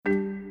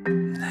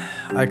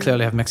I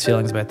clearly have mixed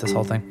feelings about this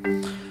whole thing.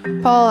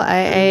 Paul,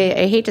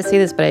 I hate to say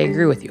this, but I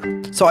agree with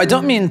you. So I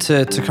don't mean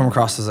to come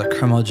across as a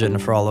curmudgeon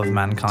for all of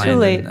mankind. Too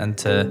late.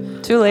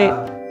 Too late.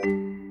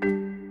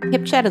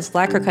 HipChat and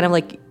Slack are kind of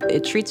like,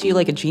 it treats you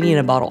like a genie in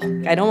a bottle.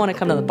 I don't want to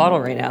come to the bottle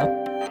right now.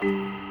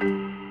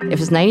 If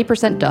it's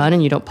 90% done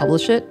and you don't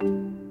publish it,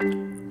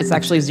 it's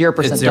actually 0%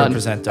 done.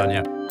 It's 0% done,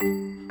 yeah.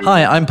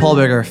 Hi, I'm Paul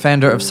Biggar,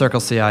 founder of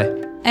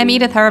CircleCI. I'm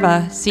Edith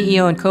Harbaugh,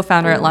 CEO and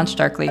co-founder at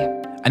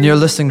LaunchDarkly. And you're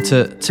listening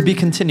to Be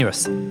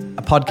Continuous,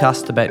 a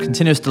podcast about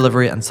continuous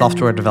delivery and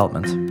software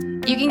development.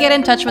 You can get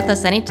in touch with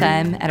us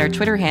anytime at our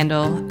Twitter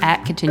handle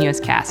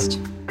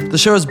 @ContinuousCast. The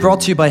show is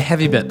brought to you by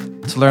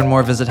HeavyBit. To learn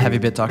more, visit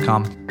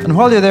heavybit.com. And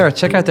while you're there,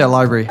 check out their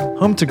library,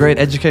 home to great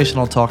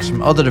educational talks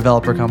from other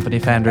developer company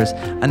founders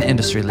and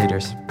industry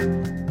leaders.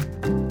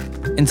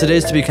 In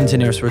today's To Be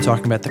Continuous, we're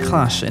talking about the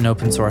clash in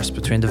open source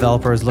between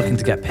developers looking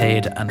to get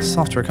paid and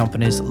software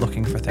companies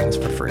looking for things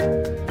for free.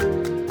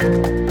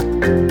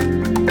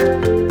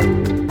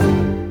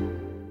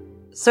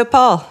 So,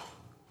 Paul,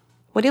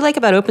 what do you like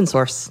about open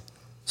source?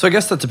 So I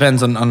guess that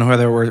depends on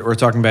whether we're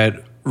talking about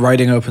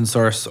writing open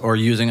source or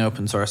using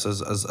open source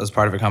as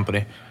part of a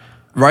company.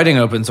 Writing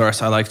open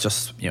source, I like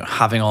just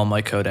having all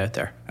my code out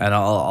there, and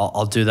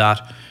I'll do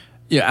that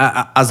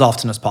as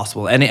often as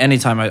possible.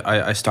 Anytime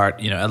I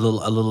start a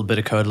little bit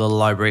of code, a little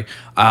library,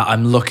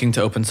 I'm looking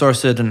to open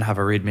source it and have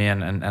a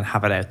README and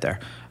have it out there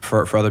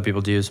for other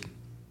people to use.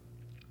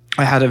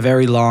 I had a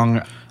very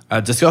long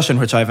discussion,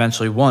 which I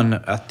eventually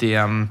won at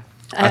the.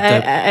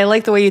 I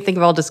like the way you think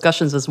of all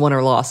discussions as won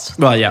or lost.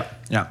 Well, yeah.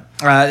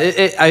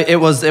 It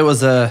was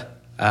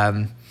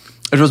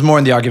more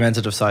on the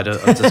argumentative side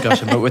of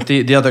discussion, but with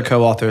the other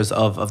co-authors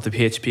of the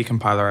PHP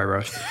compiler I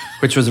wrote,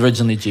 which was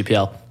originally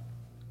GPL.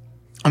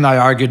 And I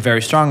argued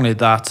very strongly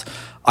that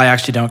I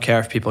actually don't care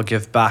if people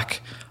give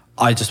back.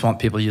 I just want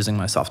people using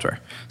my software.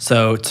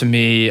 So to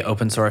me,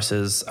 open source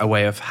is a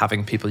way of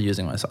having people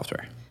using my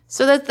software.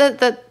 So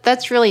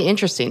that's really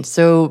interesting.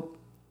 So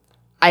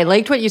I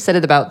liked what you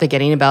said about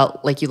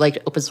you liked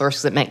open source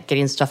because it meant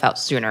getting stuff out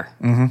sooner.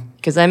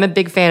 Because I'm a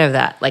big fan of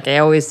that. Like I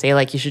always say,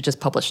 you should just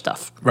publish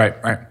stuff. Right.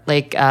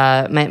 Like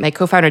my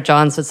co-founder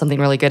John said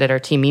something really good at our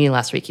team meeting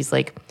last week. He's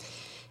like,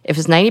 if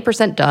it's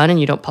 90% done and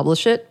you don't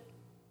publish it,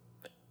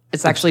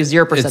 it's actually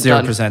 0% done.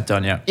 It's 0%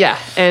 done, yeah. Yeah,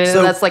 and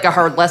so, that's like a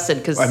hard lesson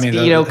because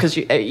because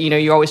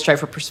you always strive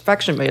for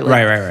perfection, but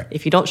right.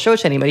 If you don't show it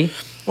to anybody.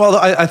 Well,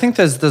 I think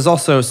there's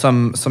also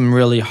some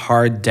really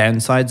hard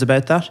downsides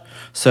about that.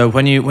 So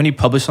when you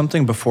publish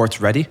something before it's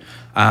ready,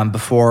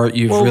 before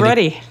you've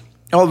ready.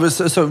 Oh,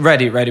 so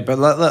ready. But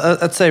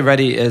let's say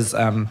ready is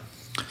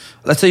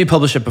let's say you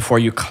publish it before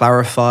you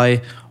clarify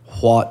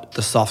what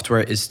the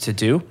software is to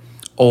do,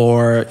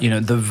 or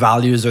the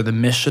values or the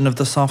mission of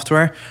the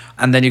software,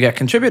 and then you get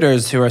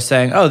contributors who are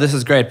saying, "Oh, this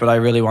is great, but I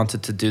really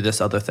wanted to do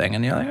this other thing,"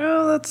 and you're like,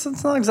 "Oh, that's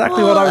not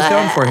exactly what I was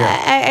going for here."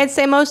 I'd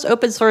say most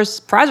open source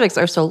projects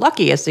are so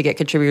lucky as to get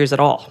contributors at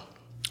all.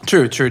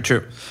 True.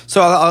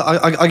 So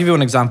I'll give you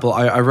an example.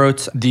 I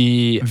wrote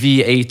the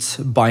V8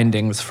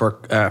 bindings for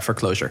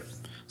Clojure.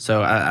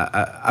 So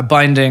a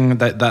binding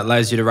that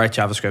allows you to write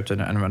JavaScript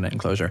and run it in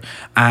Clojure.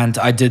 And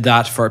I did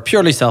that for a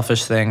purely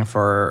selfish thing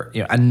for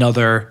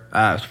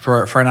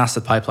for an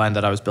asset pipeline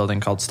that I was building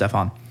called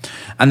Stefan.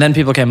 And then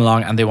people came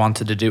along and they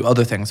wanted to do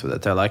other things with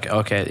it. They're like,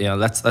 okay,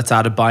 let's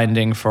add a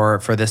binding for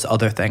this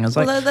other thing. It's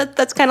like,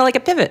 that's kind of like a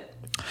pivot.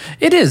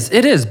 It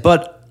is,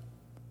 but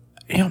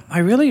I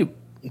really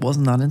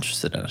wasn't that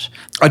interested in it.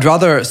 I'd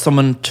rather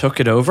someone took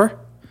over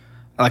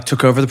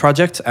the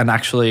project and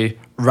actually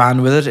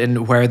ran with it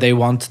in where they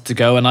wanted to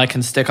go, and I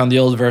can stick on the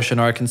old version,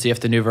 or I can see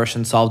if the new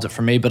version solves it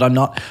for me. But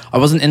I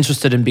wasn't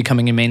interested in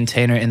becoming a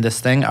maintainer in this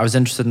thing. I was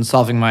interested in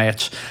solving my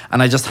itch,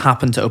 and I just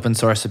happened to open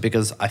source it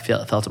because I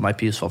felt it might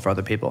be useful for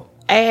other people.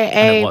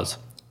 And it was.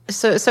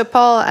 So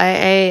Paul,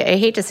 I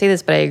hate to say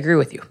this, but I agree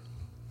with you.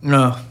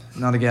 No,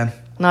 not again.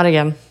 Not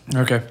again.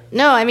 Okay.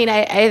 No, I mean,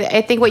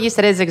 I think what you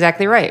said is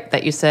exactly right.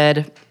 That you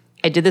said,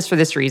 I did this for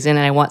this reason,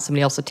 and I want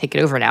somebody else to take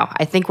it over now.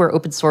 I think where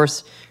open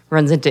source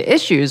runs into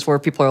issues where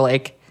people are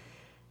like,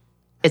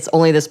 it's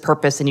only this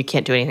purpose and you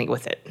can't do anything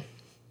with it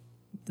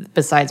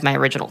besides my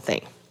original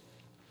thing.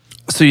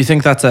 So you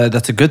think that's a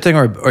good thing,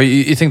 or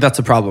you think that's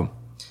a problem?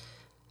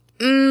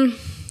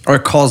 Or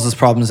it causes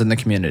problems in the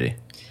community?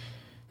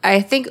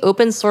 I think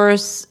open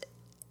source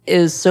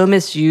is so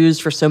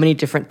misused for so many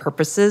different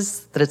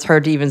purposes that it's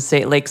hard to even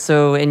say.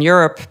 So in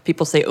Europe,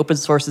 people say open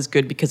source is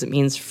good because it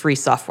means free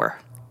software.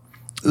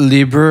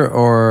 Libre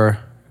or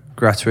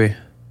gratuit?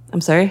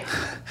 I'm sorry?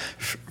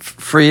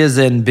 Free as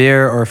in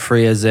beer, or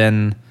free as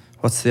in,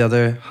 what's the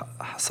other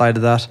side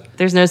of that?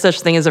 There's no such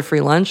thing as a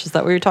free lunch? Is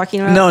that what you're talking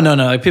about? No.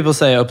 Like people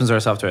say open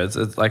source software.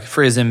 It's like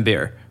free as in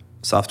beer.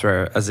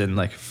 Software as in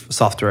like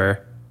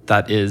software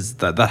that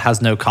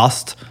has no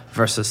cost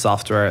versus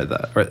software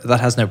that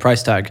has no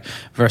price tag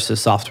versus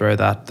software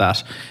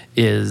that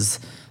is.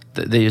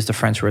 They use the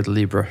French word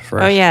libre for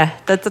it. Oh, yeah.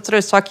 That's what I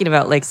was talking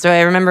about. So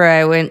I remember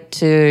I went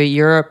to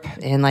Europe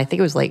in, I think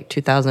it was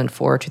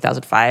 2004,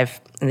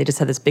 2005, and they just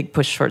had this big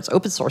push towards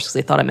open source because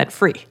they thought it meant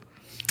free.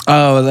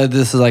 Oh,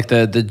 this is like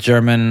the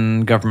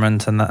German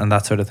government and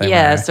that sort of thing.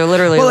 Yeah, right? so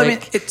literally, Well,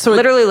 like, I mean,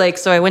 literally, like,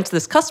 so I went to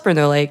this customer and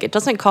they're like, it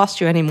doesn't cost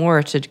you any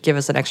more to give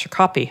us an extra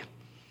copy.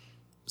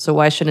 So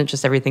why shouldn't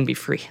just everything be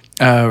free?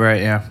 Oh,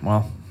 right, yeah,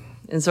 well.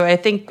 And so I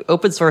think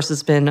open source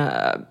has been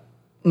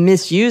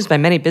misused by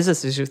many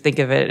businesses who think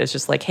of it as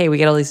just like, hey, we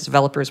get all these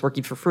developers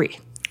working for free.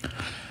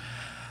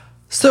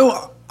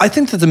 So I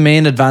think that the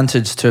main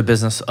advantage to a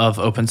business of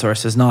open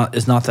source is not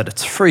that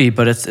it's free,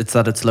 but it's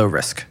that it's low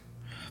risk.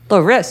 Low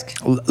risk.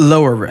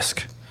 Lower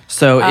risk.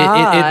 So it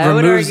I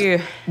would removes.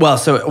 argue. Well,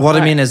 so what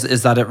I mean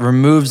is that it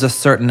removes a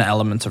certain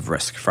element of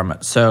risk from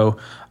it. So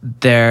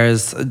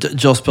there's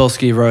Joel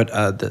Spolsky wrote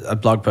a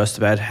blog post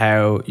about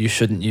how you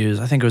shouldn't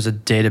use. I think it was a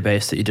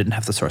database that you didn't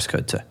have the source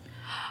code to.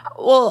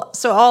 Well,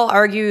 so I'll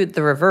argue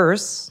the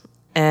reverse,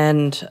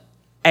 and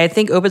I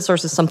think open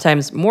source is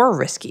sometimes more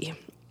risky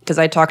because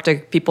I talk to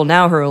people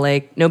now who are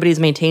like, nobody's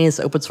maintaining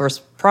this open source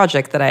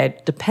project that I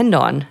depend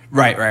on.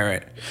 Right.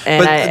 And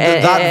But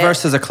that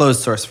versus a closed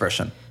source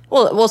version.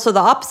 Well, so the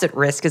opposite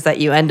risk is that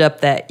you end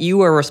up that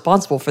you are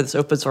responsible for this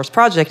open source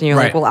project, and you're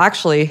like, well,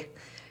 actually,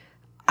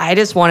 I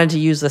just wanted to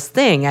use this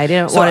thing. I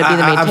didn't want to be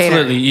the maintainer.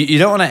 Absolutely. You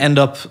don't want to end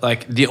up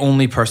like the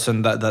only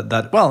person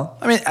that well,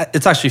 I mean,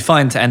 it's actually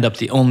fine to end up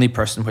the only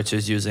person which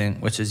is using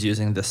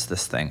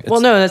this thing.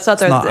 Well, no, that's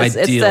not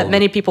ideal. It's that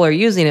many people are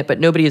using it, but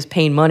nobody is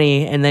paying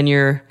money, and then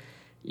you're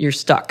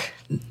stuck.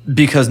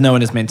 Because no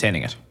one is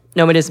maintaining it.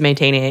 Nobody is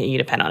maintaining it, and you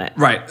depend on it.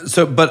 Right.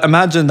 So, but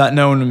imagine that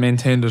no one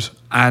maintained it,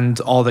 and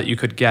all that you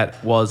could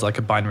get was like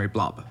a binary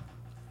blob.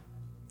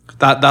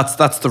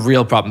 That's the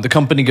real problem. The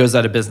company goes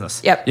out of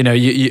business. Yep. You know,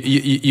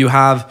 you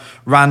have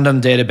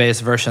random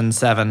database version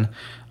 7,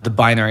 the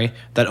binary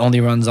that only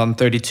runs on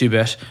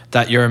 32-bit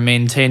that you're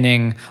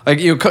maintaining.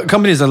 Like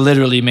companies are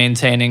literally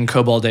maintaining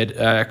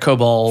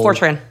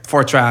Fortran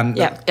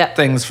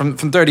things from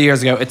 30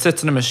 years ago. It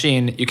sits in a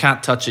machine. You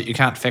can't touch it. You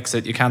can't fix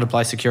it. You can't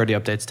apply security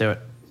updates to it.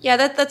 Yeah,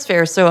 that's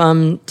fair.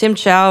 So Tim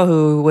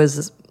Chow,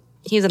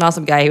 he's an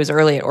awesome guy. He was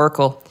early at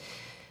Oracle.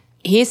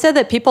 He said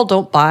that people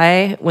don't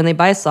when they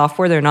buy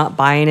software, they're not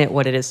buying it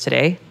what it is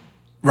today.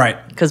 Right.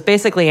 Because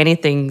basically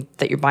anything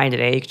that you're buying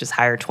today, you could just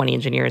hire 20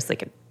 engineers that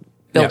could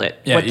build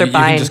it. Yeah, what they're you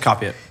buying, can just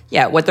copy it.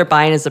 Yeah, what they're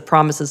buying is the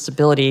promise of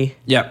stability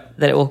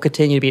that it will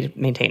continue to be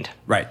maintained.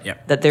 Right, yeah.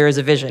 That there is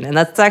a vision. And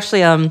that's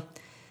actually, I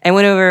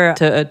went over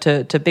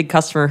to a big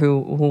customer who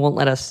won't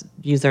let us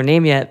use their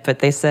name yet, but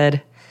they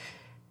said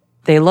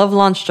they love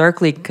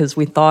LaunchDarkly because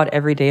we thought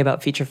every day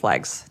about feature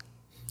flags.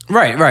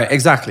 Right,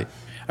 exactly.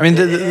 I mean,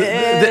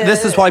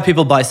 this is why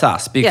people buy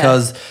SaaS,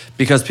 because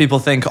people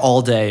think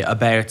all day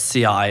about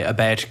CI,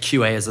 about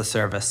QA as a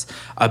service,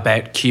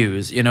 about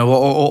queues, you know,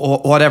 or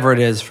whatever it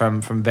is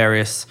from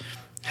various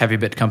heavy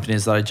bit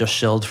companies that I just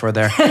shilled for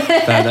there.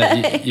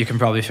 that you can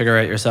probably figure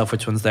out yourself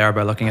which ones they are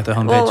by looking at the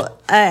homepage. Well,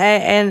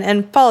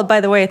 and Paul,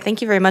 by the way,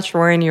 thank you very much for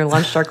wearing your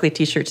LaunchDarkly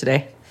t-shirt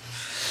today.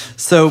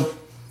 So,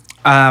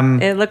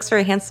 it looks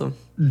very handsome.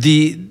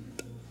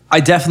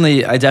 I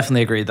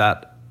definitely agree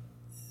that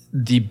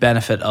the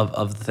benefit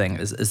of the thing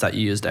is that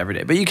you use it every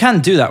day. But you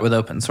can do that with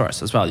open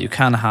source as well. You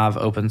can have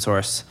open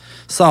source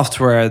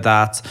software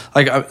that,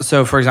 like,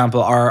 so for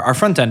example, our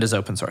front end is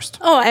open sourced.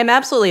 Oh, I'm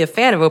absolutely a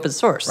fan of open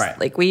source. Right.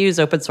 Like, we use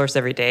open source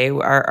every day.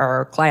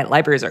 Our client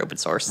libraries are open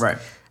source. Right.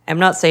 I'm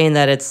not saying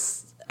that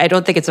I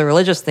don't think it's a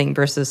religious thing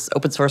versus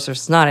open source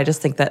versus not. I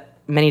just think that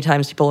many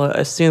times people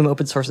assume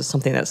open source is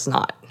something that's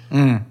not.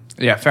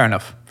 Yeah, fair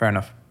enough.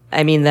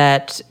 I mean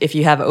that if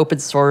you have open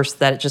source,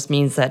 that it just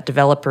means that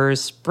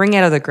developers spring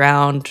out of the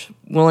ground,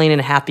 willing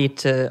and happy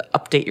to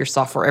update your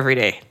software every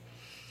day.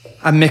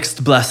 A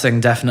mixed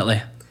blessing,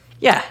 definitely.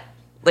 Yeah.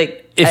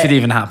 Like, if it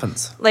even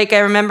happens. Like, I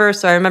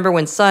remember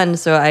when Sun,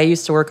 so I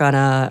used to work on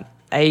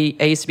I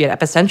used to be at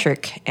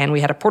Epicentric, and we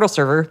had a portal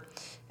server,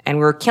 and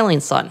we were killing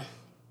Sun.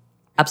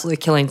 Absolutely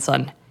killing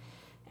Sun.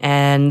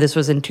 And this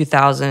was in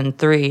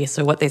 2003.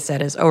 So what they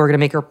said is, we're going to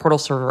make our portal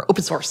server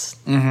open source.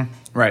 Mm-hmm.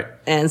 Right.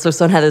 And so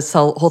Sun had this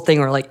whole thing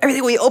where, like,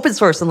 everything will be open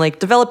source, and, like,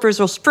 developers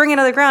will spring out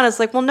of the ground. It's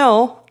like, well,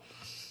 no.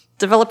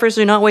 Developers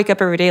do not wake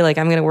up every day like,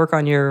 I'm going to work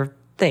on your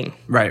thing.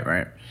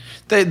 Right.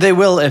 They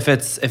will if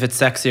it's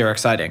sexy or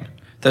exciting.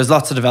 There's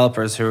lots of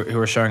developers who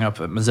are showing up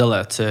at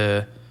Mozilla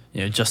to,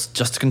 you know, just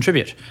to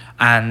contribute.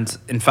 And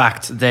in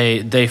fact,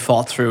 they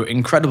fought through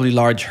incredibly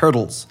large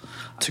hurdles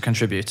to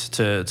contribute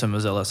to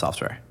Mozilla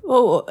software.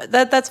 Well,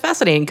 that's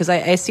fascinating, because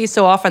I see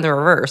so often the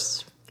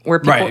reverse. Where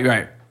people,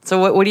 Right.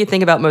 So what do you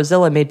think about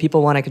Mozilla made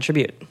people want to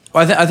contribute?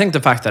 Well, I think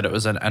the fact that it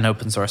was an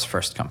open source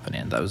first company,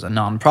 and that it was a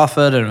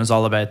non-profit, and it was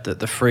all about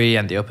the free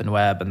and the open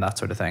web and that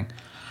sort of thing.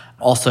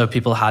 Also,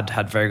 people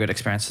had very good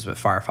experiences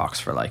with Firefox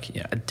for, like,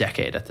 you know, a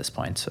decade at this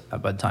point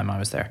by the time I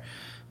was there.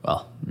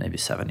 Well, maybe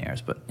 7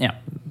 years, but yeah.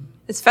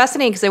 It's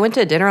fascinating because I went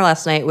to a dinner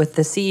last night with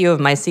the CEO of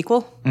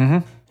MySQL. Mm-hmm.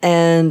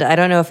 And I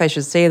don't know if I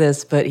should say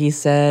this, but he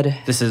said...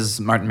 This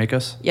is Martin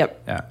Mikos?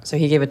 Yep. Yeah. So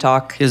he gave a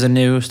talk. He has a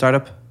new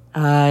startup?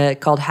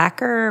 Called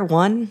Hacker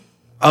One.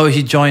 Oh,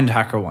 he joined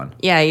HackerOne.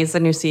 Yeah, he's the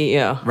new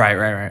CEO.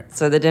 Right.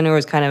 So the dinner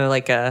was kind of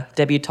like a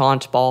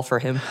debutante ball for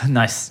him.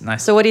 Nice.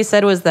 So what he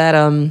said was that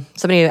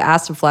somebody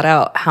asked him flat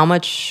out how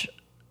much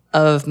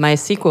of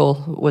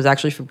MySQL was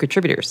actually from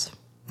contributors.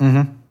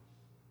 Mm-hmm.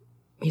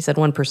 He said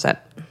 1%.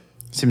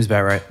 Seems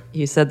about right.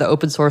 He said the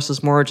open source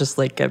was more just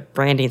like a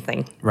branding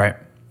thing. Right.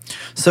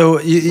 So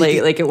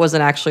like it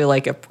wasn't actually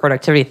like a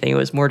productivity thing. It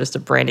was more just a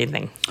branding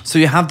thing. So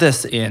you have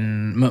this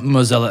in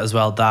Mozilla as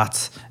well,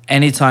 that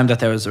anytime that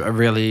there was a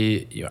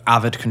really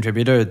avid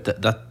contributor,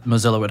 that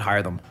Mozilla would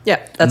hire them. Yeah,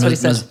 that's what he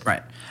said.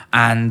 Right.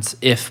 And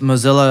if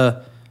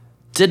Mozilla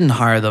didn't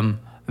hire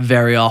them,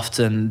 very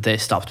often they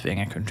stopped being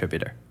a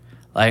contributor.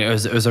 Like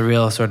it was a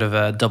real sort of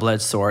a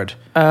double-edged sword.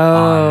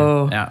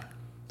 Oh. Yeah.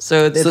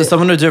 So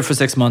someone would do it for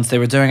 6 months. They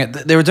were doing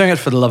it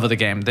for the love of the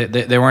game.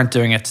 They weren't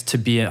doing it to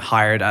be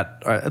hired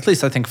at, or at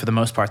least I think for the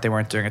most part, they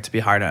weren't doing it to be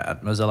hired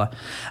at Mozilla.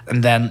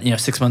 And then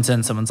 6 months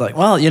in, someone's like,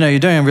 well, you're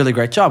doing a really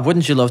great job.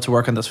 Wouldn't you love to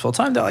work on this full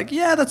time? They're like,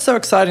 yeah, that's so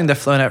exciting. They're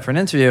flown out for an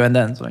interview, and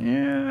then it's like,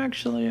 yeah,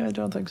 actually, I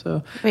don't think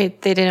so.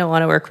 Wait, they didn't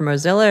want to work for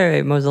Mozilla,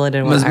 or Mozilla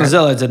didn't want to hire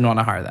them? Mozilla didn't want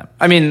to hire them.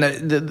 I mean,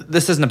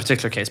 this isn't a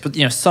particular case, but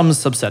some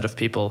subset of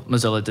people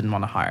Mozilla didn't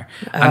want to hire.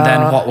 And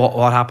then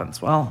what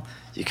happens? Well,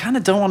 you kind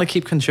of don't want to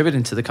keep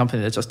contributing to the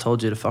company that just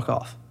told you to fuck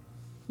off.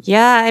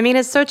 Yeah, I mean,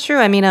 it's so true.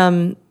 I mean,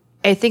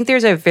 I think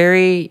there's a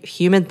very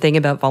human thing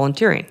about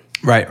volunteering.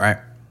 Right.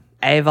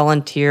 I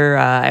volunteer.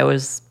 I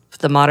was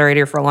the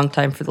moderator for a long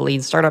time for the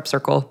Lean Startup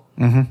Circle.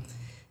 Mm-hmm.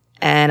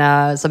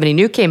 And somebody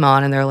new came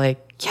on, and they're like,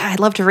 yeah,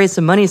 I'd love to raise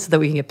some money so that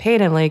we can get paid.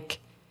 I'm like,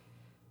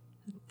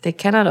 they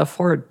cannot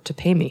afford to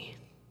pay me.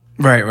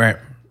 Right.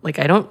 Like,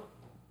 I don't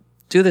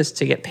do this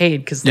to get paid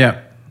because...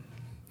 Yeah.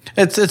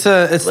 It's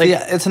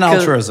an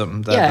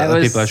altruism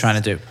that people are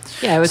trying to do.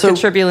 Yeah, I was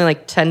contributing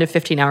like 10 to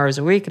 15 hours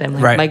a week, and I'm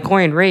like, my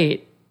going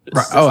rate.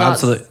 Right. Oh,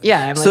 absolutely.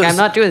 Yeah, I'm like, I'm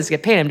not doing this to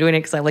get paid. I'm doing it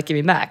because I like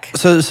giving back.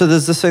 So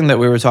there's this thing that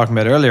we were talking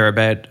about earlier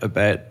about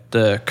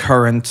the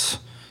current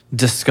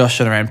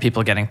discussion around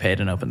people getting paid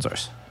in open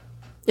source.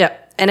 Yeah,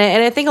 and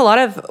I think a lot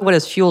of what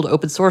has fueled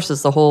open source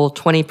is the whole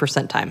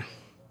 20% time.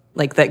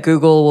 Like that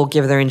Google will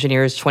give their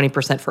engineers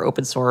 20% for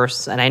open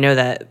source, and I know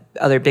that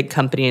other big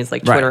companies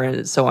like Twitter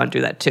and so on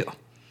do that too.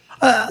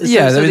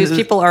 So these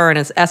people are in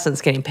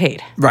essence getting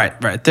paid. Right.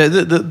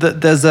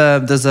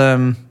 There's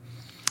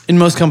in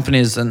most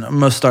companies and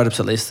most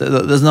startups at least,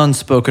 there's an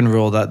unspoken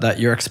rule that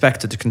you're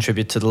expected to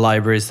contribute to the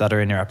libraries that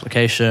are in your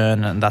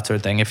application and that sort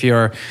of thing. If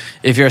you're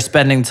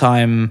spending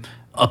time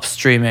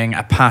upstreaming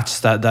a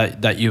patch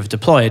that you've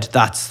deployed,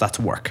 that's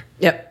work.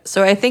 Yep.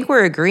 So I think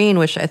we're agreeing,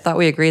 which I thought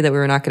we agreed that we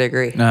were not going to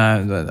agree.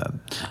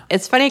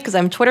 It's funny because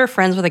I'm Twitter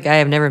friends with a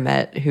guy I've never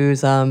met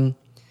who's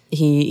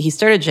he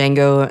started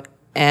Django.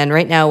 And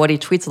right now, what he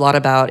tweets a lot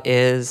about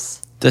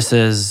is... This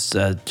is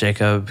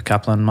Jacob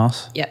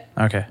Kaplan-Moss? Yeah.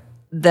 Okay.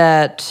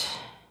 That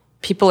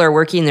people are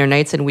working their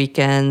nights and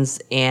weekends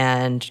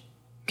and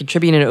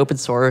contributing to open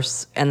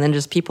source, and then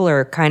just people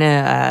are kind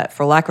of,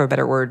 for lack of a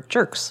better word,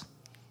 jerks.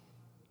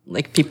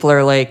 Like, people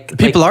are like...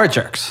 People are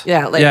jerks.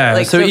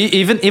 Yeah. So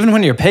even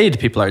when you're paid,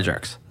 people are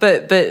jerks.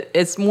 But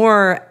it's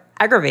more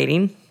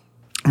aggravating.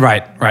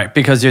 Right,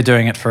 because you're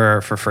doing it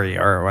for free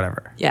or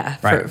whatever. Yeah,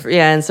 right.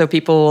 And so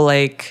people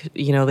they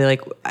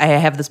I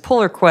have this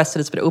pull request and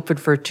it's been open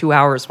for 2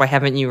 hours. Why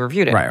haven't you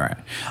reviewed it? Right.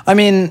 I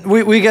mean,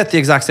 we get the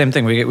exact same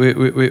thing.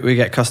 We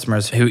get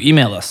customers who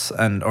email us,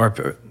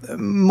 or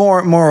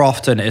more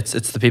often it's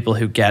the people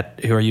who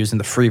are using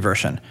the free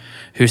version,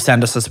 who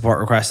send us a support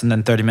request, and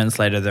then 30 minutes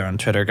later they're on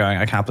Twitter going,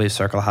 "I can't believe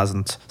Circle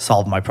hasn't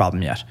solved my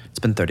problem yet. It's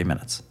been 30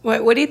 minutes."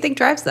 What do you think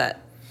drives that?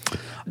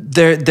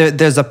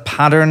 There's a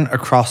pattern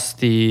across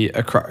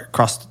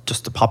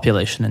just the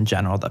population in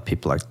general that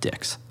people are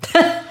dicks.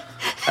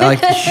 Like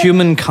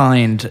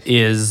humankind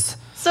is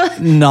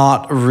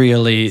not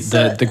really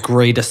the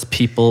greatest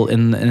people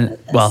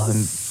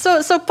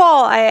So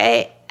Paul,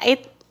 I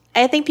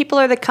think people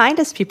are the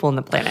kindest people on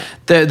the planet.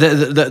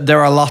 There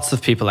are lots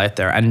of people out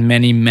there, and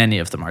many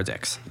of them are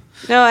dicks.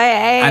 No,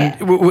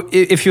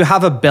 if you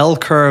have a bell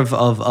curve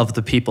of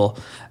the people,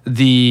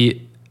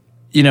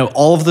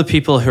 all of the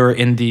people who are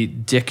in the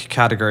dick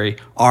category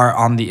are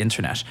on the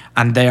internet,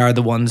 and they are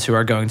the ones who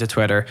are going to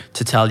Twitter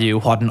to tell you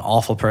what an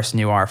awful person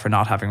you are for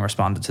not having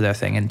responded to their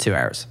thing in 2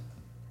 hours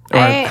or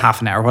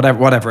half an hour,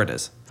 whatever it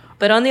is.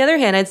 But on the other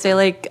hand, I'd say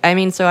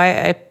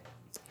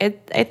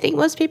I think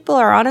most people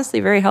are honestly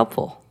very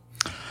helpful.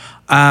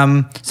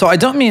 So I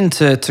don't mean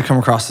to come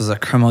across as a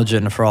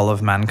curmudgeon for all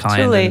of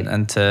mankind,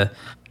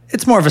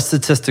 it's more of a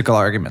statistical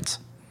argument.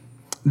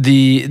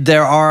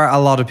 There are a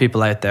lot of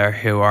people out there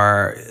who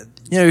are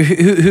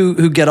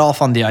who get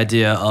off on the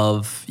idea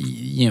of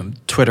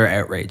Twitter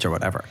outrage or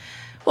whatever.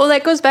 Well,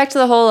 that goes back to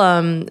the whole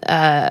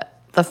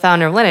the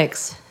founder of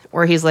Linux,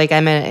 where he's like,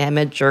 I'm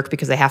a jerk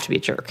because I have to be a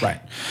jerk. Right.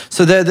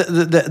 So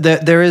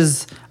there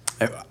is,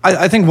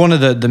 I think one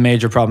of the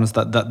major problems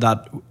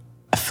that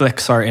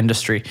afflicts our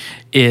industry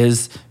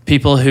is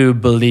people who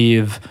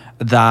believe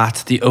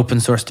that the open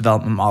source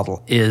development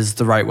model is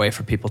the right way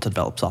for people to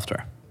develop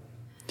software.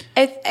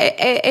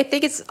 I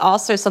think it's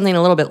also something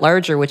a little bit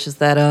larger, which is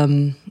that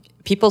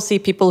people see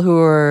people who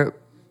are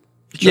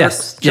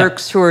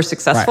jerks who are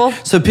successful.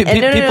 Right. So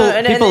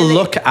people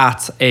look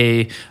at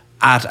a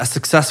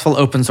successful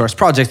open source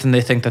project and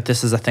they think that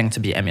this is a thing to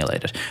be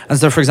emulated. And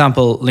so, for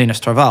example, Linus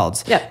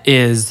Torvalds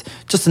is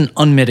just an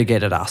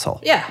unmitigated asshole.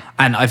 Yeah.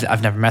 And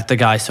I've never met the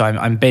guy, so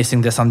I'm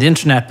basing this on the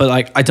internet, but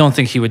like I don't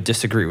think he would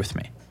disagree with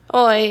me.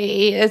 Well,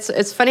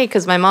 it's funny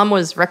because my mom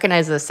was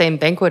recognized at the same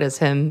banquet as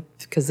him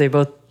because they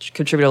both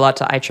contribute a lot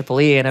to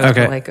IEEE, and I was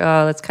like,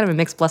 oh, that's kind of a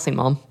mixed blessing,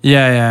 Mom.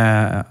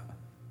 Yeah.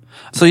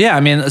 So yeah, I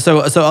mean, so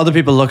other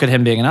people look at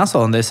him being an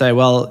asshole and they say,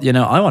 well,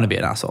 I want to be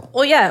an asshole.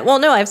 Well, yeah. Well,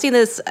 no, I've seen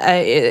this.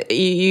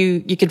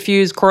 You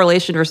confuse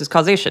correlation versus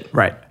causation.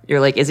 Right. You're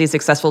like, is he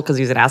successful because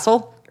he's an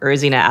asshole, or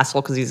is he an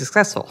asshole because he's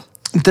successful?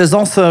 There's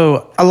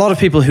also a lot of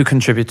people who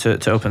contribute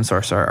to open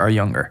source are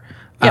younger.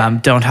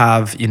 Don't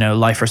have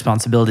life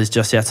responsibilities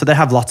just yet, so they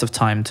have lots of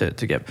time to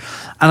give.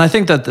 And I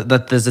think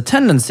that there's a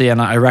tendency, and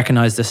I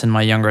recognize this in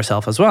my younger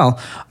self as well,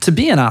 to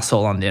be an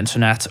asshole on the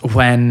internet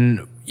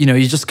when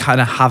you just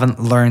kind of haven't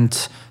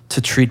learned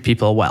to treat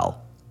people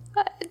well.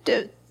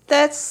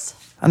 That's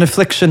an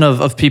affliction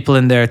of people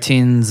in their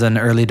teens and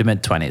early to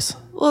mid 20s.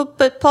 Well,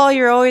 but Paul,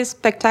 you're always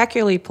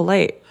spectacularly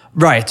polite.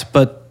 Right,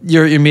 but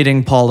you're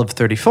meeting Paul of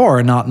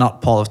 34,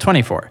 not Paul of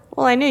 24.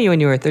 Well, I knew you when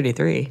you were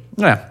 33.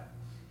 Yeah.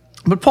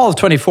 But Paul of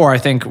 24, I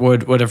think,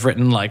 would have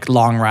written like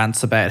long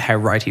rants about how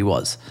right he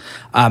was,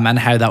 and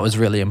how that was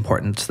really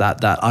important,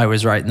 that I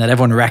was right and that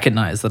everyone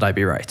recognized that I'd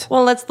be right.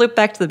 Well, let's loop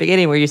back to the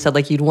beginning where you said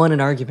like you'd won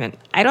an argument.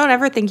 I don't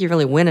ever think you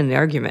really win an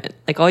argument.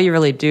 Like all you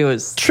really do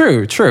is...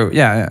 True.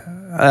 Yeah.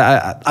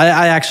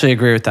 I actually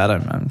agree with that.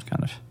 I'm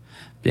kind of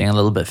being a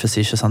little bit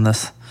facetious on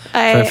this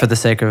for the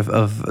sake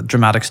of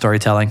dramatic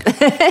storytelling.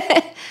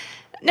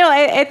 No,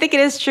 I think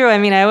it is true. I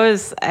mean,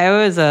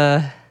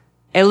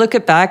 I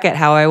look back at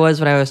how I was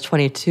when I was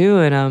 22,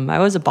 and I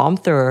was a bomb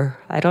thrower.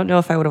 I don't know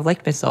if I would have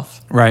liked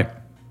myself. Right.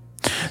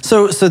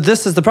 So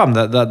this is the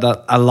problem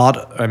that a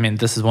lot. I mean,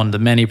 this is one of the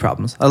many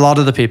problems. A lot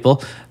of the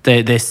people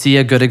they see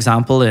a good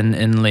example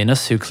in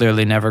Linus, who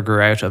clearly never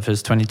grew out of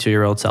his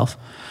 22-year-old self,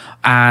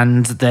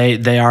 and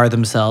they are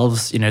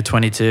themselves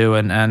 22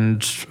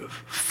 and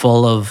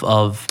full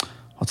of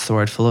what's the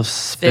word? Full of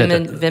spit.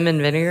 Vim and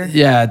vinegar?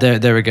 Yeah,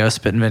 there we go,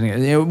 spit and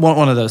vinegar.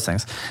 One of those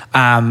things.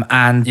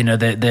 And,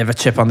 they have a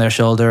chip on their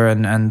shoulder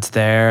and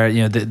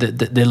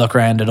they look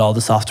around at all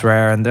the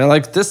software and they're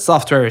like, this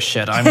software is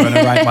shit. I'm going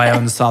to write my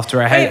own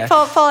software. Wait,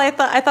 Paul, I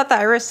thought the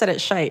Irish said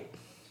it's shite.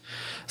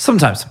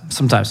 Sometimes.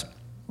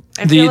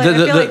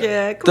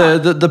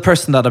 The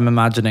person that I'm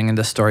imagining in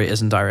this story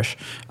isn't Irish.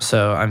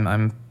 So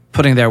I'm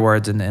putting their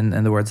words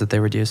in the words that they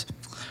would use.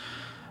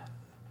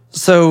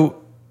 So...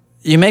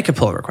 you make a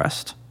pull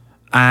request,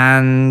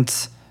 and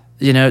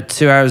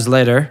 2 hours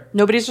later,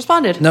 nobody's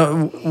responded.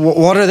 No,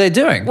 what are they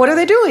doing? What are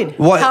they doing?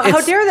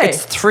 How dare they?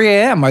 It's 3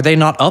 a.m. Are they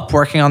not up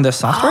working on this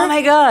software? Oh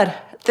my god,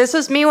 this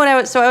was me when I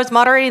was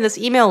moderating this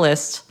email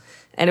list,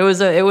 and it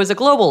was a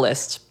global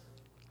list.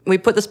 We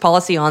put this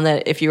policy on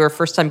that if you were a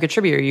first-time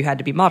contributor, you had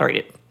to be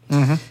moderated,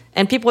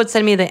 and people would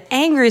send me the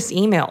angriest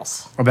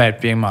emails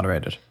about being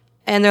moderated,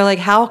 and they're like,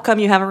 "How come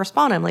you haven't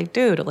responded?" I'm like,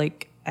 "Dude,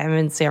 like I'm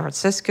in San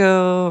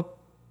Francisco."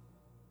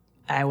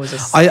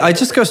 I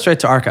just go straight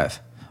to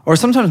archive, or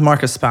sometimes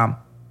mark as spam.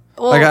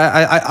 Well, like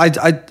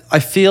I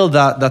feel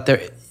that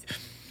there,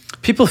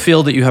 people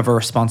feel that you have a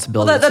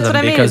responsibility to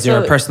them because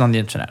you're a person on the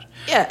internet.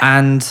 Yeah,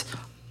 and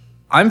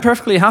I'm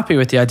perfectly happy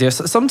with the idea.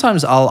 So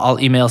sometimes I'll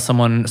email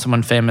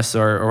someone famous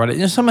or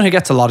whatever, someone who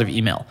gets a lot of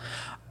email.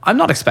 I'm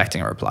not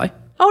expecting a reply.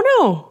 Oh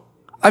no.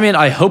 I mean,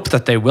 I hope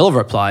that they will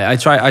reply. I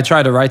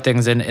try to write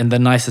things in the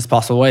nicest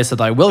possible way so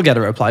that I will get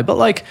a reply. But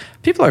like,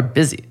 people are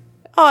busy.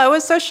 Oh, I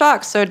was so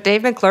shocked. So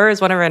Dave McClure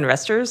is one of our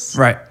investors.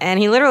 Right. And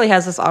he literally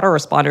has this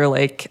autoresponder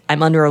like,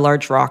 I'm under a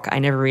large rock. I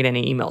never read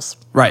any emails.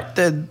 Right.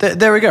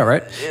 There we go,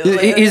 right?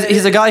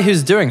 He's a guy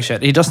who's doing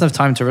shit. He doesn't have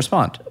time to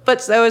respond.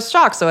 But I was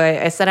shocked. So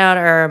I sent out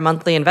our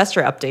monthly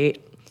investor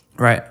update.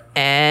 Right.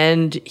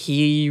 And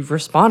he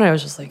responded. I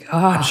was just like, oh.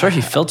 I'm sure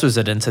he filters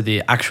it into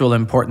the actual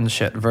important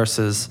shit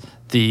versus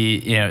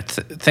the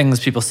things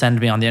people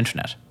send me on the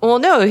internet. Well,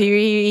 no,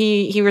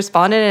 he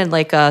responded and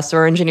like, so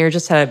our engineer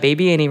just had a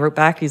baby, and he wrote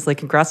back, he's like,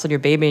 congrats on your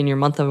baby and your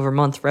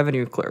month-over-month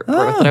revenue growth.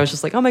 And I was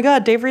just like, oh my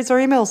god, Dave reads our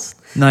emails.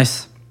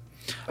 Nice.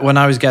 When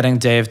I was getting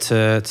Dave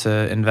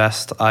to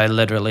invest, I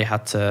literally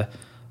had to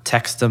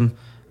text him,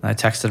 and I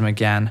texted him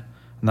again,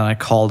 and then I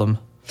called him.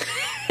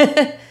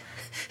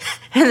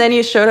 And then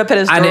you showed up at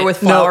his door with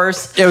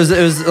flowers. No, it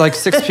was like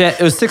 6 p.m.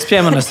 It was 6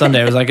 p.m. on a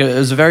Sunday. It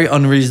was a very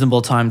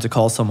unreasonable time to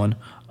call someone,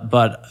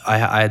 but I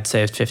had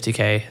saved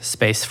 50K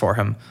space for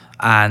him,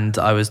 and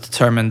I was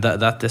determined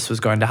that this was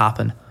going to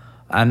happen,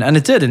 and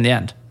it did in the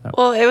end.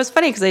 Well, it was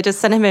funny because I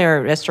just sent him an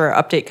investor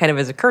update kind of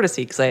as a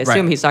courtesy because I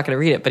assume he's not going to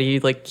read it, but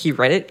he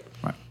read it.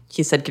 Right.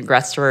 He said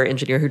congrats to our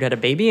engineer who'd had a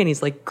baby, and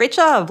he's like, great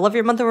job, love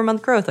your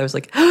month-over-month growth. I was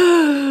like,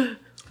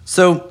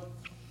 so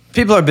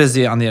people are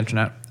busy on the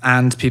internet,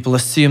 and people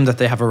assume that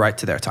they have a right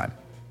to their time.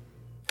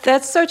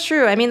 That's so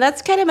true. I mean,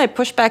 that's kind of my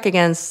pushback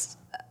against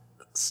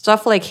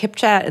stuff like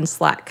HipChat and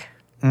Slack.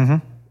 Mm-hmm.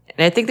 And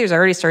I think there's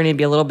already starting to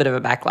be a little bit of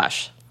a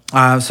backlash.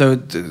 I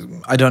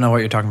don't know what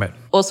you're talking about.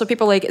 Well, so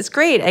people are like, it's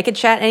great. I could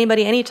chat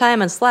anybody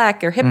anytime on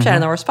Slack or HipChat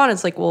and they'll respond.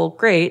 It's like, well,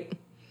 great.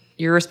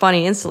 You're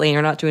responding instantly and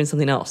you're not doing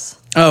something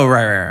else. Oh,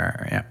 right,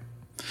 yeah.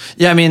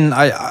 Yeah, I mean,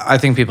 I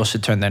think people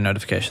should turn their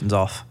notifications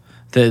off.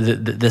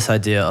 This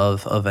idea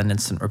of an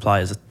instant reply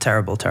is a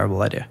terrible,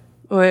 terrible idea.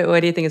 Why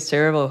do you think it's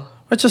terrible?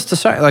 It's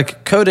just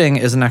like coding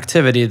is an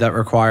activity that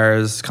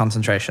requires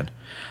concentration.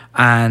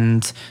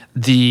 And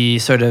the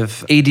sort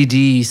of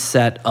ADD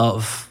set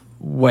of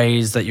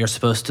ways that you're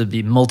supposed to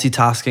be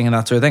multitasking and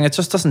that sort of thing, it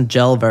just doesn't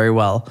gel very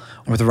well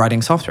with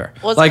writing software.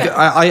 Well, like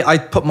I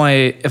put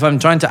if I'm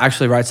trying to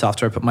actually write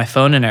software, I put my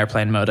phone in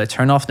airplane mode, I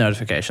turn off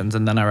notifications,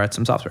 and then I write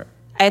some software.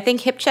 I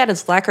think HipChat and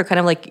Slack are kind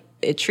of like,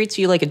 it treats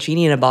you like a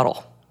genie in a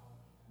bottle.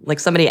 Like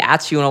somebody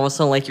asks you and all of a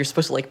sudden like you're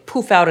supposed to like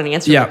poof out and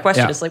answer their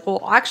question. It's like,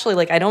 well, actually,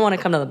 like I don't want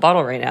to come to the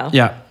bottle right now.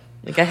 Yeah.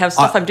 Like I have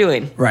stuff I'm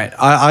doing. Right.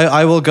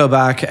 I will go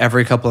back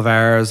every couple of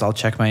hours. I'll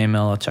check my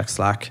email, I'll check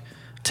Slack,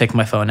 take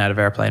my phone out of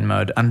airplane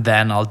mode, and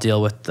then I'll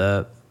deal with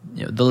the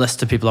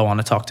list of people I want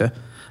to talk to.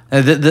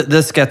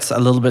 This gets a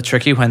little bit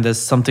tricky when there's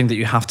something that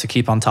you have to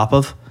keep on top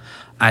of,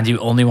 and you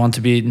only want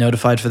to be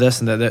notified for this,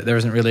 and there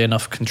isn't really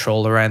enough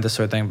control around this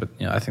sort of thing. But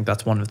I think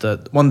that's one of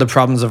the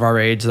problems of our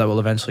age that will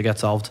eventually get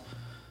solved.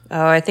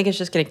 Oh, I think it's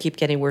just going to keep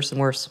getting worse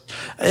and worse.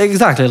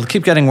 Exactly. It'll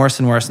keep getting worse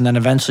and worse, and then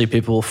eventually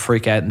people will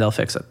freak out and they'll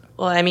fix it.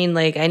 Well, I mean,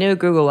 like, I know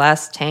Google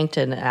Glass tanked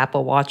and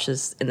Apple Watch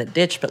is in the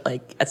ditch, but,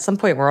 like, at some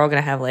point we're all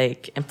going to have,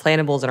 like,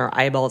 implantables in our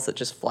eyeballs that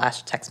just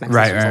flash text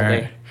messages all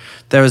day. Right.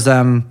 There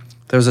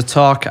was a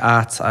talk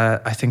at,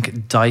 I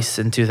think, DICE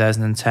in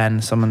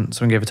 2010. Someone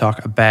gave a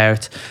talk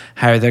about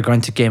how they're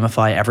going to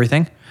gamify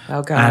everything.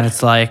 Oh, God. And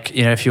it's like,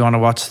 if you want to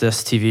watch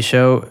this TV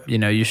show,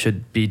 you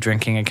should be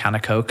drinking a can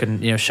of Coke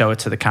and, show it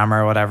to the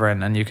camera or whatever,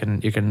 and then you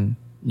can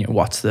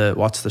watch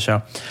the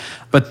show.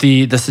 But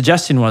the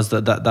suggestion was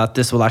that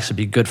this will actually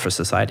be good for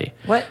society.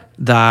 What?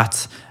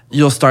 That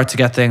you'll start to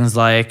get things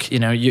like,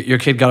 your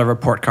kid got a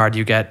report card,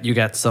 you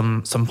get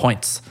some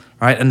points,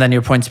 right? And then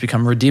your points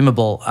become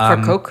redeemable.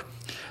 For Coke?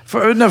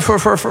 For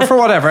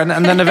whatever.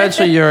 And then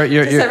eventually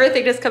Does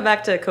everything just come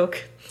back to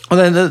Coke?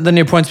 Well, then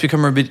your points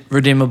become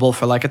redeemable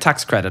for like a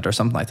tax credit or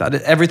something like that.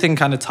 Everything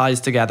kind of ties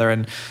together,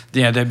 and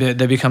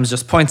there becomes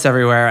just points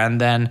everywhere,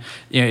 and then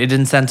it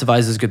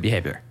incentivizes good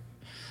behavior.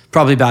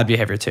 Probably bad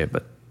behavior too,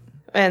 but.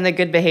 And the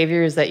good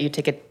behavior is that you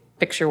take a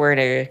picture wearing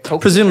a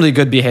Coke. Presumably,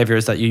 good behavior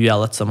is that you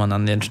yell at someone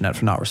on the internet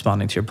for not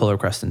responding to your pull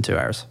request in 2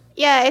 hours.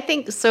 Yeah, I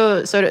think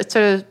so. So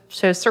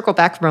to circle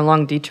back from a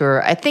long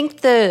detour, I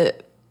think the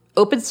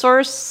open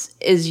source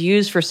is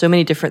used for so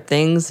many different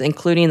things,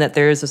 including that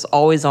there's this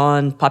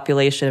always-on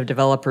population of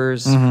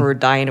developers who are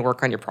dying to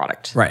work on your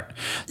product. Right.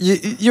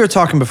 You were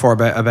talking before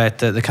about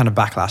the kind of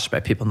backlash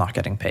about people not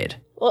getting paid.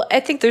 Well, I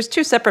think there's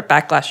two separate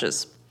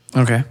backlashes.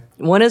 Okay.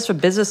 One is for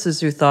businesses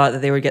who thought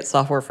that they would get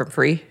software for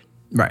free.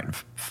 Right.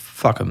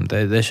 Fuck them.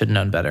 They should have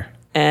known better.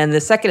 And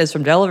the second is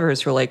from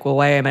developers who are like, well,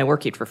 why am I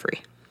working for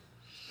free?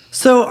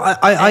 So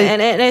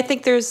I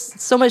think there's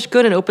so much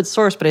good in open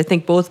source, but I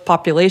think both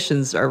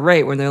populations are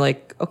right when they're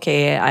like,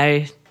 okay,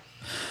 I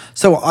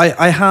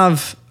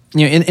have,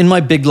 in my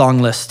big long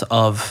list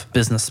of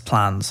business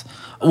plans,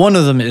 one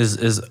of them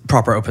is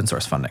proper open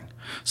source funding.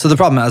 So the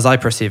problem, as I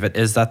perceive it,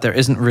 is that there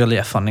isn't really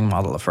a funding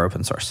model for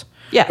open source.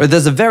 Yeah. But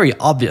there's a very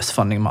obvious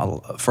funding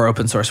model for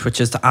open source, which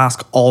is to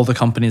ask all the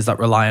companies that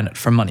rely on it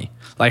for money.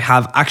 Like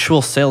have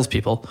actual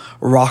salespeople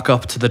rock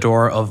up to the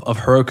door of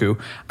Heroku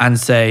and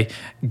say,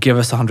 give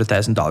us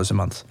 $100,000 a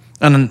month.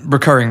 And then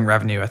recurring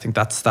revenue, I think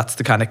that's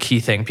the kind of key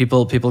thing.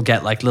 People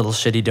get like little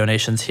shitty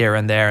donations here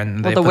and there.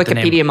 And they the put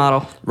Wikipedia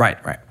model. Right.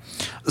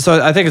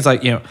 So I think it's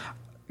like,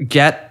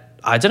 get,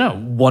 I don't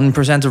know,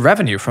 1% of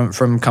revenue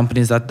from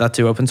companies that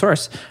do open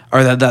source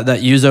or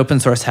that use open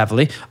source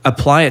heavily,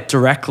 apply it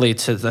directly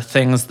to the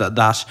things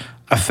that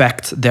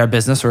affect their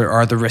business or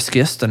are the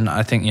riskiest. And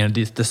I think,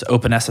 this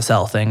open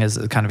SSL thing is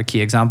kind of a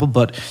key example.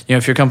 But,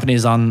 if your company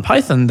is on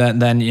Python,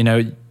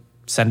 then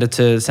send it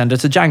to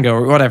Django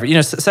or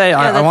whatever. Say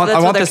I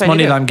want this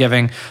money that I'm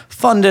giving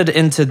funded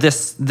into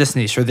this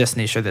niche or this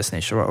niche or this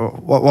niche or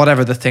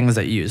whatever the things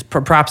that you use.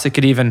 Perhaps it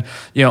could even,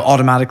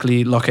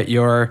 automatically look at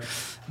your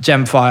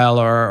gem file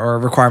or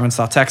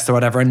requirements.txt or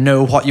whatever and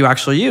know what you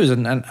actually use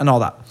and all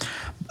that.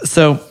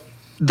 So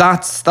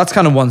that's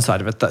kind of one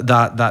side of it,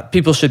 that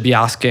people should be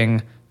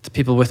asking the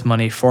people with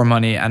money for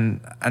money and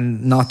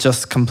not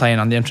just complain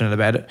on the internet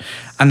about it.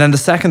 And then the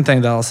second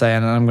thing that I'll say,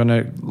 and I'm going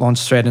to launch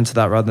straight into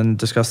that rather than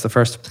discuss the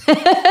first.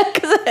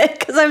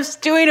 Because I'm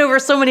stewing over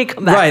so many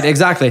comebacks. Right,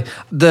 exactly.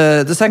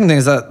 The second thing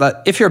is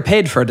that if you're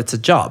paid for it, it's a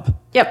job.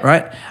 Yep.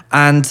 Right?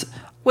 And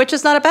which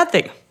is not a bad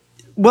thing.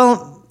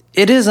 Well,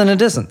 it is and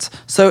it isn't.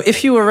 So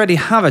if you already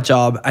have a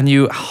job and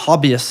you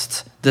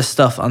hobbyist this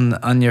stuff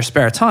on your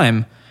spare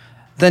time,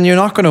 then you're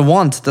not going to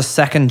want the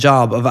second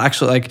job of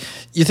actually, like,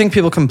 you think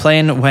people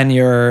complain when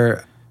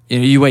you're,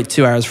 you wait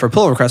 2 hours for a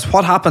pull request.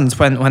 What happens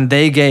when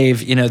they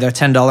gave, their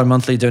 $10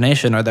 monthly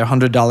donation or their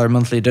 $100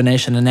 monthly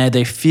donation, and now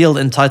they feel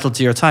entitled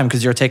to your time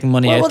because you're taking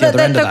money out the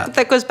other end of that?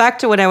 That goes back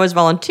to when I was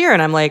volunteer,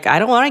 and I'm like, I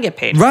don't want to get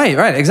paid. Right,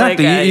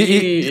 exactly.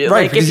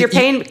 Like, if you're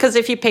paying, because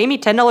if you pay me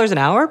 $10 an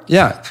hour,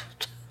 yeah.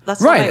 That's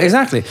right,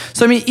 exactly.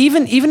 So I mean,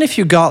 even if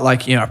you got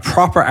like a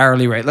proper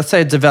hourly rate, let's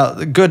say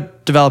a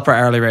good developer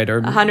hourly rate, or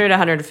 100 to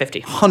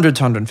 150, 100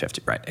 to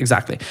 150, right?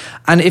 Exactly.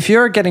 And if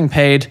you're getting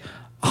paid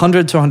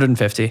 100 to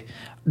 150,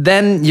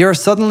 then you're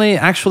suddenly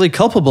actually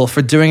culpable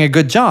for doing a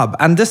good job,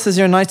 and this is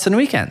your nights and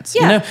weekends.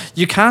 Yeah.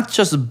 You can't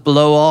just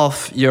blow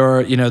off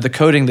your the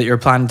coding that you're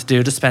planning to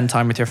do to spend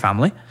time with your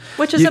family,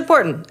 which is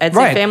important. I'd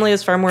say family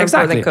is far more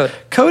important than code.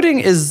 Coding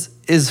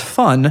is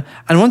fun,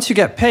 and once you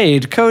get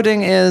paid,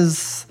 coding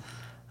is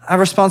a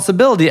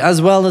responsibility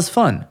as well as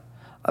fun.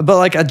 But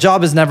like, a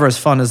job is never as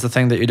fun as the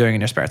thing that you're doing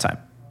in your spare time.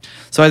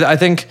 So I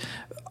think,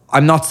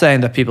 I'm not saying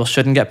that people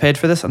shouldn't get paid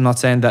for this. I'm not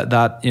saying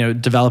that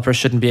developers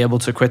shouldn't be able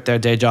to quit their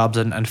day jobs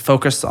and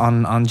focus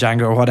on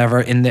Django or whatever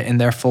in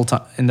their full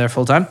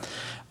time.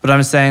 But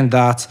I'm saying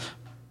that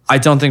I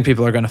don't think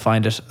people are going to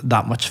find it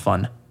that much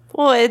fun.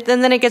 Well,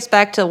 and then it gets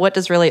back to, what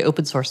does really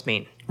open source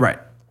mean? Right.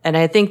 And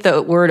I think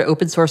the word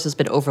open source has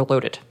been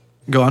overloaded.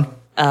 Go on.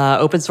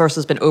 Open source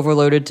has been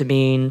overloaded to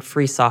mean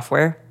free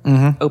software.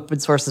 Mm-hmm. Open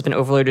source has been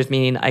overloaded to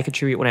mean I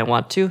contribute when I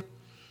want to.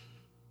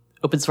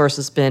 Open source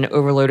has been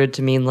overloaded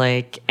to mean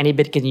like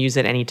anybody can use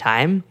it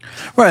anytime.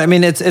 Right. I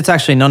mean, it's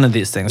actually none of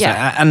these things.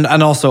 Yeah.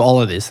 And also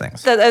all of these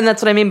things. And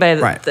that's what I mean by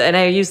right. And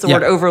I use the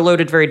word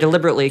overloaded very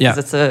deliberately because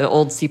it's an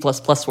old C++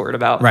 word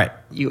about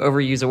you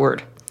overuse a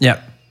word. Yeah.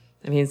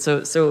 I mean,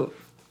 so.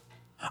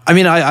 I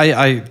mean,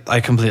 I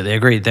completely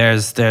agree.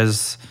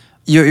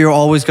 You're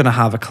always going to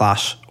have a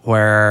clash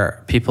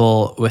where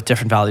people with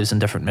different values and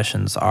different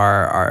missions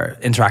are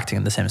interacting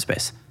in the same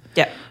space.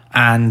 Yeah.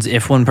 And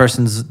if one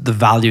person's the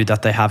value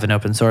that they have in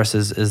open source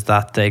is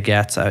that they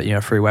get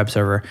a free web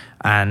server,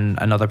 and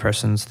another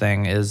person's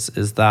thing is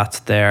that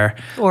they're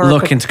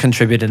looking to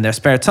contribute in their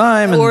spare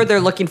time, or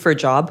they're looking for a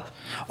job,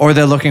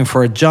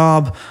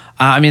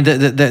 I mean,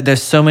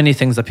 there's so many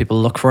things that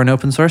people look for in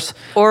open source,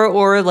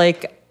 or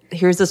like,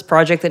 here's this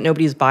project that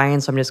nobody's buying,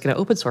 so I'm just going to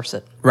open source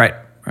it. Right.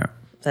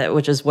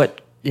 Which is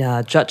what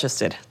Jut just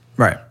did.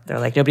 Right. They're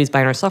like, nobody's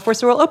buying our software,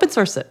 so we'll open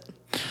source it.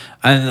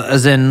 And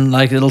as in,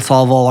 like, it'll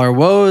solve all our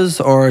woes,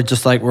 or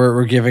just like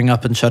we're giving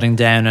up and shutting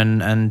down,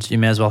 and you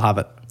may as well have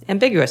it?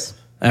 Ambiguous.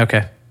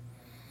 Okay.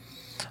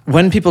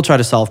 When people try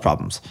to solve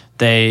problems,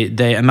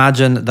 they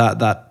imagine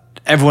that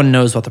everyone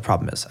knows what the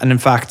problem is. And in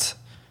fact,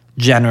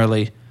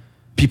 generally,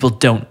 people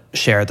don't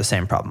share the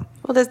same problem.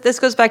 Well, this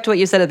goes back to what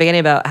you said at the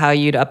beginning about how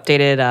you'd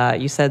updated,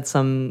 you said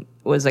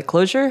was it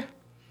Clojure?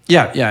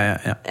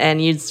 Yeah.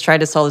 And you try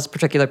to solve this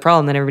particular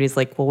problem, then everybody's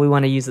like, well, we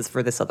want to use this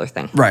for this other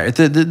thing. Right.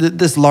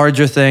 This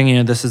larger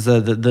thing, this is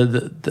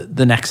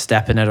the next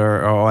step in it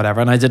or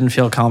whatever. And I didn't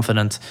feel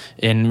confident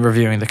in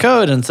reviewing the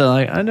code, and so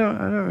like I don't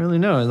really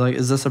know. Like,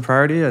 is this a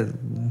priority?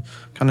 I'm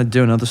kind of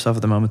doing other stuff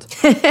at the moment.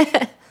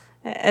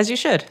 As you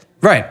should.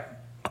 Right.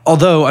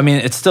 Although, I mean,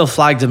 it's still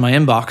flagged in my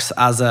inbox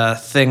as a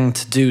thing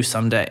to do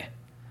someday.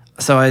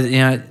 So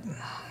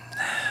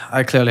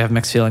I clearly have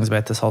mixed feelings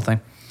about this whole thing.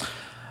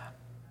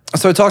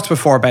 So I talked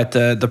before about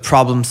the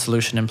problem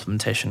solution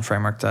implementation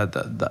framework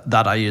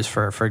that I use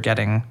for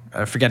getting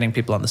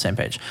people on the same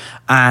page,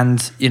 and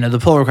the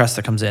pull request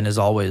that comes in is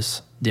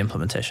always the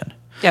implementation.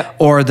 Yep.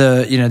 Or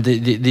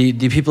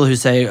the people who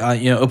say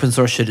open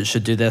source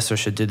should do this or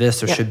should do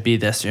this or should be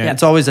this.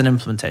 It's always an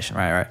implementation,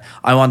 right?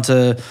 I want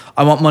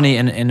money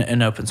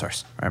in open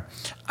source, right?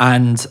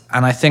 And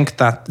I think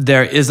that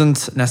there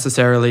isn't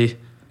necessarily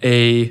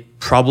a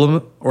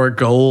problem or a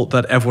goal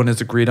that everyone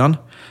is agreed on,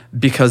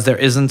 because there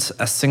isn't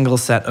a single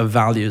set of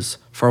values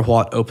for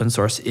what open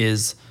source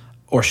is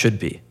or should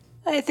be.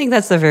 I think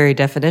that's the very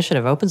definition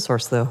of open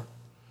source, though.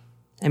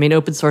 I mean,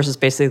 open source is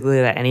basically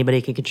that anybody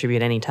can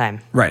contribute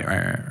anytime. Right.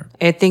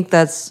 I think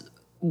that's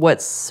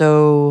what's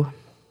so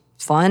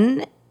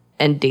fun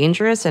and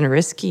dangerous and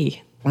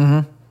risky.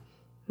 Mm-hmm.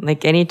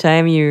 Like,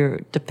 anytime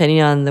you're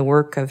depending on the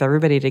work of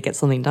everybody to get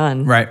something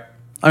done. Right.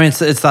 I mean, it's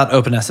that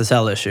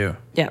OpenSSL issue.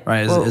 Yeah.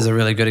 Right, is a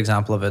really good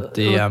example of it.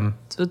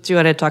 So do you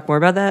want to talk more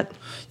about that?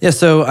 Yeah,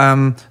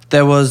 so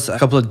there was a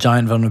couple of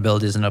giant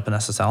vulnerabilities in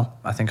OpenSSL.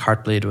 I think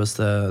Heartbleed was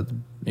the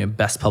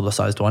best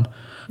publicized one.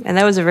 And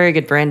that was a very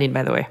good branding,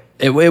 by the way.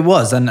 It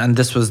was, and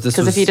this was...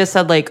 Because if you just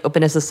said like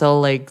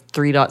OpenSSL like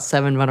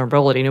 3.7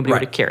 vulnerability, nobody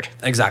would have cared.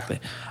 Exactly.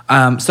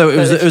 So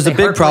it was a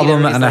big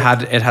problem, and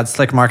it had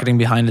slick marketing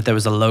behind it. There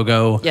was a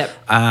logo.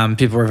 Yep.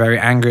 People were very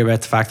angry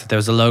about the fact that there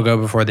was a logo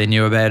before they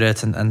knew about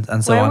it,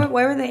 and so on.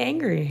 Why were they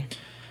angry?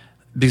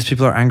 Because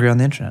people are angry on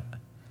the internet.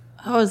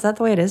 Oh, is that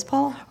the way it is,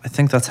 Paul? I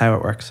think that's how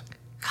it works.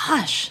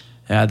 Gosh.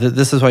 Yeah,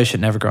 this is why you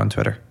should never go on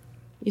Twitter.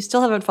 You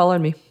still haven't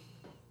followed me.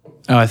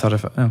 Oh, I thought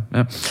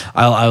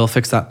I will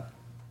fix that.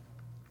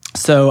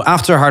 So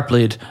after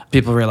Heartbleed,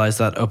 people realized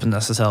that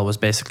OpenSSL was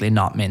basically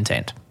not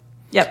maintained.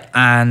 Yep.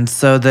 And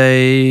so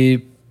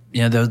they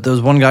there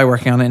was one guy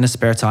working on it in his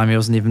spare time. He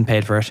wasn't even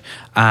paid for it.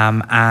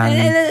 And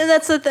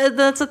that's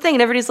the thing.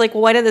 And everybody's like,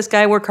 well, why did this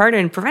guy work harder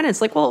and prevent it?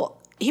 It's like, well,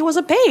 he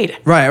wasn't paid.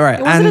 Right.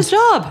 It wasn't his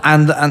job.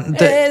 And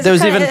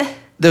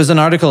there was an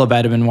article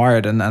about him in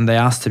Wired, and they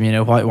asked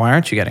him, why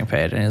aren't you getting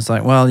paid? And he's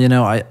like, well,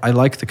 I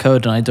like the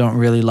code, and I don't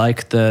really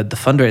like the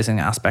fundraising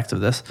aspect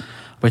of this,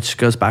 which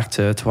goes back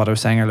to what I was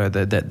saying earlier.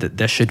 That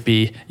there should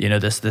be,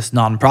 this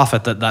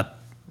non-profit that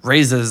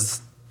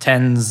raises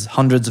tens,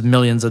 hundreds of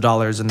millions of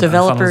dollars and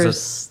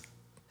developers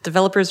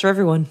for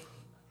everyone.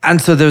 And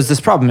so there was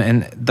this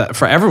problem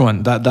for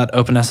everyone that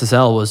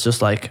OpenSSL was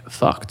just like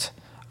fucked,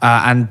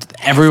 and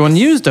everyone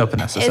used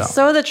OpenSSL. It's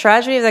so the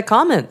tragedy of the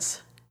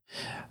commons.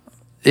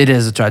 It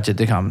is a tragedy of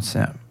the commons,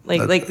 yeah.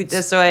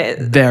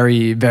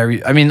 Very,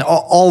 very. I mean,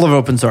 all of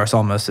open source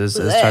almost is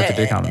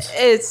tragedy of the commons.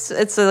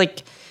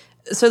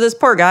 So this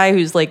poor guy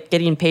who's like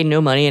getting paid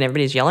no money and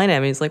everybody's yelling at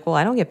him. He's like, well,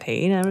 I don't get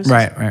paid. I was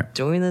just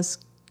doing this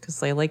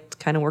because I like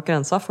kind of working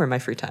on software in my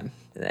free time.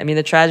 I mean,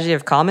 the tragedy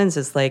of commons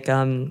is like,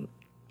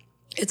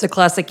 it's a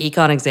classic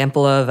econ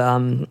example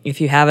of if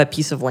you have a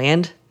piece of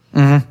land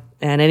and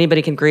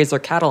anybody can graze their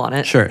cattle on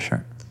it. Sure.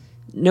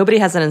 Nobody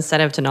has an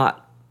incentive to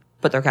not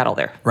put their cattle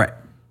there. Right.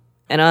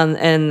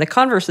 And the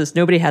converse is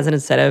nobody has an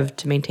incentive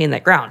to maintain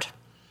that ground.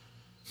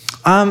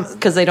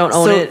 Because they don't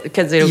own it,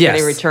 because they don't get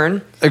a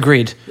return.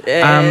 Agreed.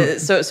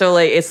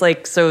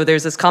 So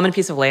there's this common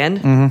piece of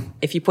land.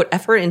 If you put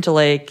effort into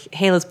like,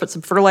 hey, let's put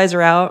some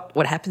fertilizer out,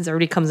 what happens?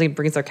 Everybody comes in and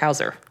brings their cows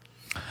there.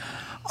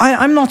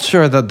 I'm not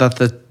sure that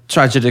the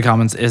tragedy of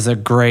commons is a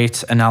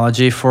great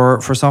analogy for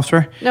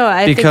software. No,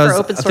 I think for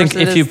open source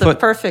it is the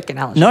perfect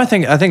analogy. No, I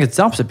think it's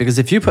the opposite, because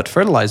if you put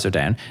fertilizer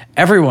down,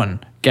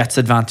 everyone gets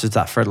advantage of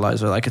that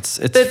fertilizer. Like it's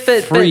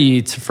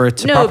free for it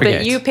to propagate. No,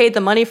 but you paid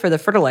the money for the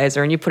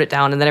fertilizer and you put it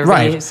down, and then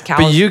everybody's cows.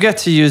 But you get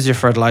to use your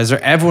fertilizer.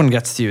 Everyone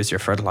gets to use your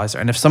fertilizer,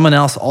 and if someone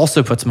else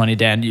also puts money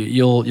down,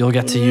 you'll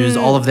get to use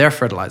all of their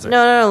fertilizer.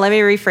 No. Let me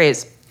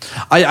rephrase.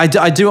 I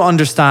do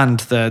understand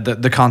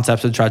the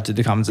concept of tragedy of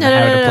the commons and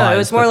how it applies. No. It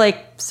was more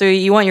like, so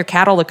you want your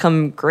cattle to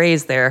come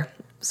graze there.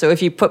 So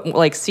if you put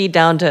like seed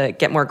down to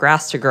get more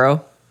grass to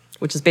grow,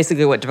 which is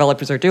basically what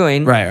developers are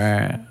doing.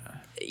 Right.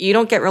 You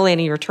don't get really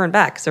any return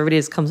back, because everybody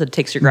just comes and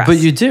takes your grass. But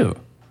you do,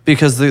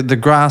 because the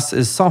grass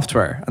is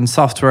software, and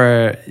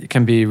software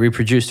can be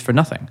reproduced for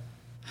nothing.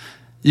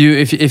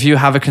 If you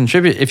have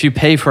if you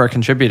pay for a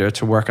contributor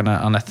to work on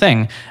a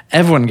thing,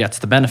 everyone gets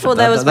the benefit. Well,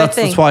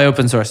 that's why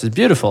open source is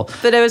beautiful.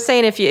 But I was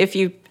saying, if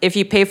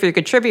you pay for your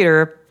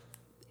contributor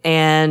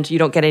and you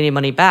don't get any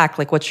money back,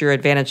 like what's your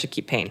advantage to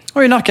keep paying?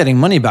 Well, you're not getting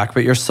money back,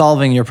 but you're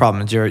solving your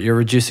problems. You're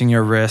reducing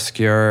your risk.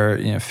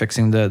 You're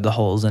fixing the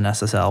holes in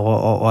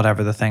SSL,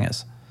 whatever the thing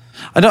is.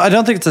 I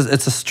don't think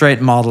it's a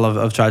straight model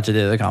of tragedy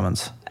of the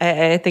commons.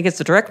 I think it's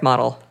a direct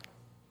model.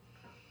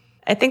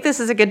 I think this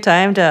is a good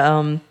time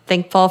to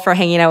thank Paul for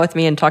hanging out with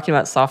me and talking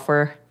about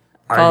software.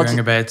 Arguing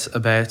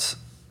about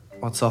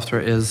what software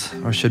is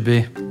or should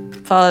be.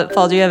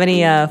 Paul, do you have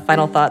any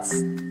final thoughts?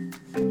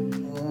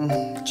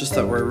 Just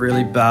that we're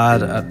really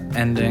bad at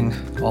ending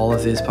all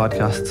of these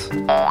podcasts.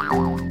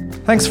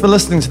 Thanks for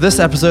listening to this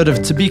episode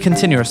of To Be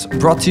Continuous,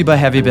 brought to you by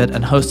HeavyBit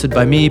and hosted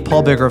by me,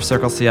 Paul Biggar of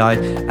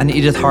CircleCI, and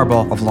Edith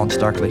Harbaugh of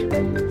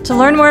LaunchDarkly. To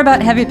learn more about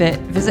HeavyBit,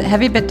 visit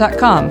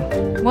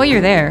heavybit.com. While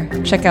you're there,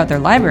 check out their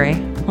library,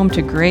 home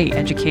to great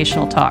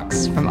educational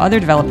talks from other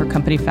developer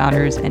company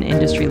founders and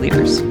industry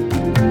leaders.